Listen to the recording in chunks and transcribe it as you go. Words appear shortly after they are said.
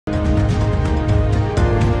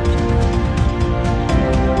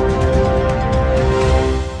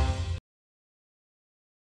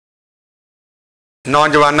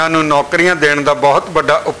नौजवानों नूं नौकरियां देण दा बहुत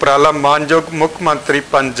बड़ा उपराला मानयोग मुख मंत्री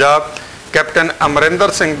पंजाब कैप्टन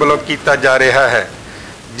अमरिंदर सिंह वालों कीता जा रहा है,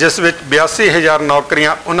 जिस विच 82,000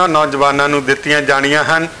 नौकरियां उन्हां नौजवानों नूं दित्तियां जाणीਆਂ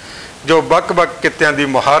ਹਨ जो ਵੱਖ-ਵੱਖ कित्तिਆਂ ਦੀ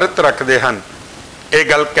ਮੁਹਾਰਤ ਰੱਖਦੇ ਹਨ। ਇਹ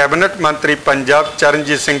ਗੱਲ कैबिनेट मंत्री पंजाब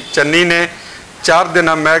चरणजीत सिंह चन्नी ने 4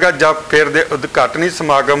 दिना मैगा जॉब फेयर के उद्घाटनी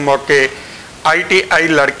समागम मौके ITI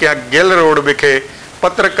लड़कियां गिल रोड विखे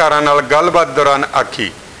पत्रकारां नाल गलबात दौरान आखी।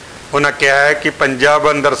 उन्होंने कहा है कि पंजाब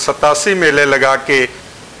अंदर 87 मेले लगा के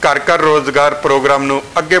घर घर रोजगार प्रोग्राम नूं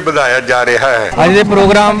अगे बढ़ाया जा रहा है। अज दे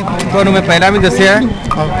प्रोग्राम तुहानूं मैं पहला भी दस्सिया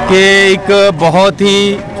कि एक बहुत ही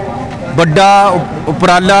बड़ा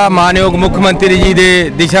उपराला मानयोग मुख्यमंत्री जी के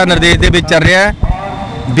दिशा निर्देश दे विच चल रहा है।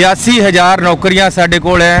 82,000 नौकरियां साडे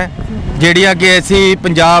कोल है जिहड़ियां कि असीं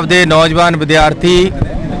पंजाब दे नौजवान विद्यार्थी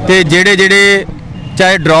ते जेड़े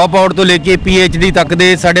चाहे ड्रॉप आउट तो लेके PhD तक दे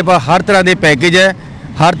साडे पास हर तरह के पैकेज है,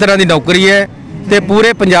 हर तरह की नौकरी है। तो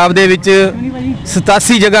पूरे पंजाब दे विच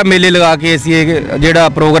 87 जगह मेले लगा के असीं जिहड़ा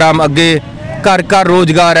प्रोग्राम अगे घर घर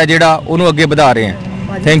रोजगार है जिहड़ा उहनूं अगे बढ़ा रहे हैं।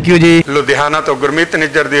 थैंक यू जी। लुधियाना तो गुरमीत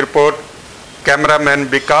निज्जर की रिपोर्ट, कैमरामैन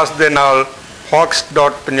विकास दे नाल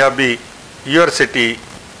हॉक्स.पंजाबी, योर सिटी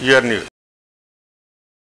योर न्यूज़।